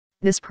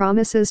This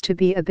promises to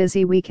be a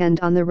busy weekend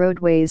on the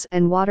roadways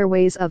and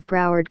waterways of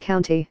Broward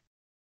County.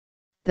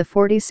 The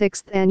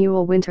 46th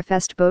Annual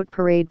Winterfest Boat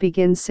Parade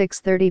begins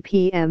 6:30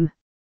 p.m.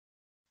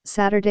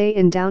 Saturday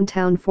in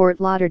downtown Fort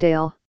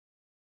Lauderdale.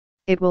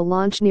 It will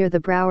launch near the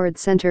Broward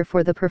Center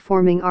for the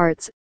Performing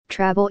Arts,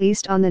 travel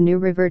east on the New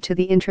River to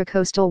the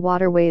Intracoastal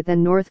Waterway,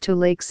 then north to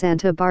Lake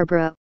Santa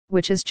Barbara,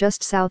 which is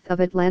just south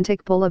of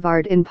Atlantic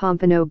Boulevard in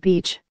Pompano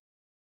Beach.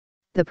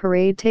 The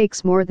parade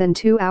takes more than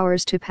 2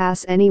 hours to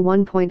pass any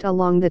one point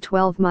along the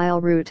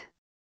 12-mile route.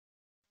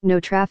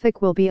 No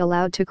traffic will be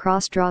allowed to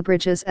cross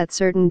drawbridges at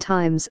certain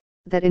times,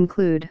 that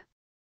include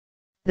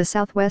the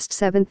Southwest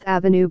 7th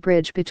Avenue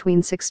Bridge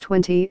between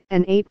 6:20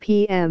 and 8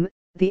 p.m.,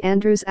 the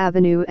Andrews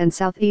Avenue and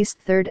Southeast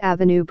 3rd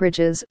Avenue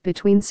Bridges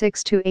between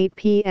 6 to 8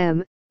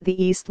 p.m.,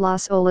 the East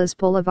Las Olas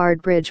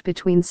Boulevard Bridge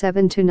between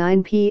 7 to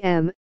 9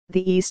 p.m.,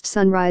 the East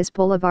Sunrise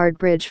Boulevard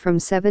Bridge from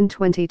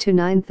 7:20 to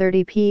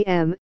 9:30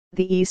 p.m.,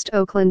 the East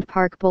Oakland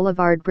Park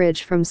Boulevard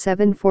Bridge from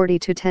 7:40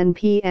 to 10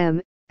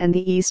 p.m., and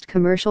the East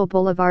Commercial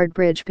Boulevard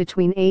Bridge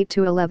between 8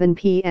 to 11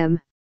 p.m.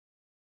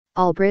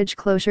 All bridge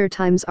closure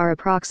times are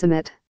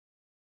approximate.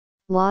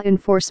 Law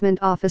enforcement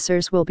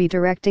officers will be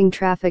directing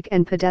traffic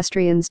and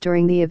pedestrians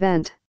during the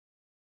event.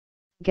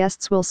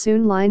 Guests will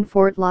soon line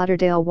Fort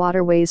Lauderdale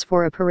waterways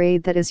for a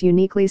parade that is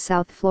uniquely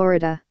South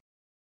Florida.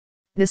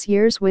 This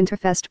year's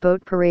Winterfest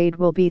Boat Parade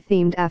will be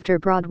themed after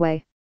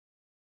Broadway.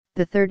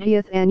 The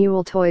 30th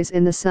annual Toys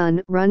in the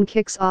Sun run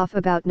kicks off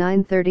about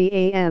 9:30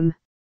 a.m.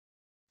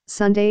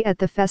 Sunday at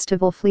the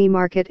Festival Flea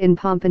Market in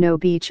Pompano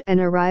Beach and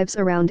arrives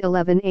around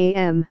 11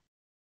 a.m.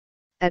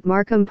 at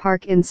Markham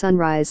Park in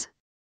Sunrise.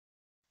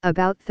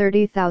 About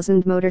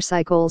 30,000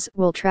 motorcycles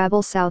will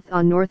travel south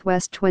on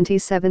Northwest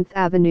 27th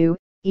Avenue,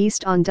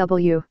 east on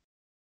W.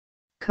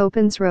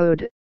 Copans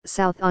Road,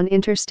 south on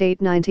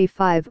Interstate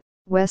 95,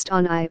 west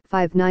on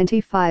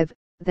I-595,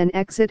 then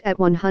exit at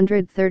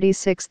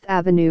 136th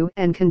Avenue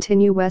and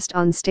continue west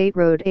on State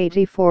Road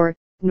 84,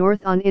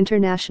 north on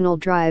International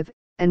Drive,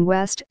 and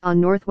west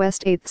on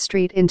Northwest 8th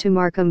Street into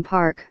Markham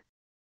Park.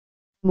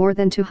 More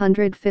than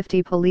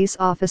 250 police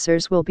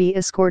officers will be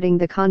escorting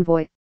the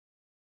convoy.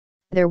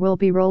 There will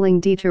be rolling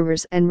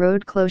detours and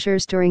road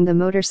closures during the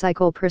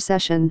motorcycle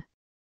procession.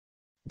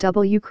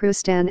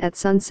 WCrewstan at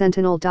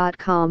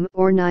sunsentinel.com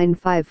or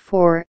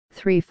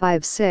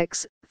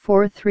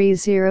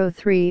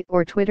 954-356-4303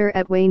 or Twitter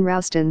at Wayne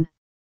Rouston.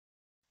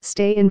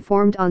 Stay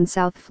informed on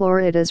South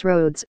Florida's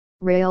roads,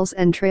 rails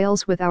and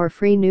trails with our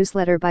free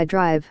newsletter by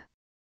Drive.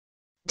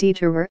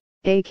 Detour,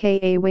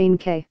 aka Wayne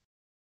K.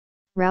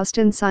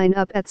 Rouston. Sign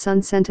up at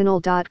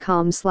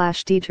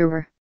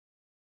sunsentinel.com/detour.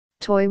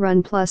 Toy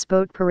Run plus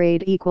Boat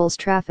Parade equals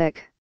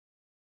traffic.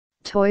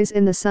 Toys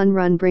in the Sun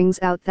Run brings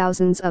out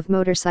thousands of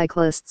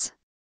motorcyclists.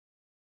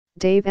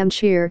 Dave M.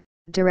 Shear,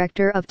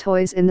 director of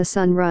Toys in the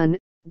Sun Run,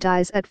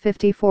 dies at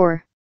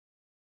 54.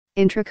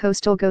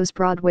 Intracoastal goes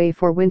Broadway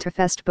for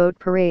Winterfest Boat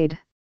Parade.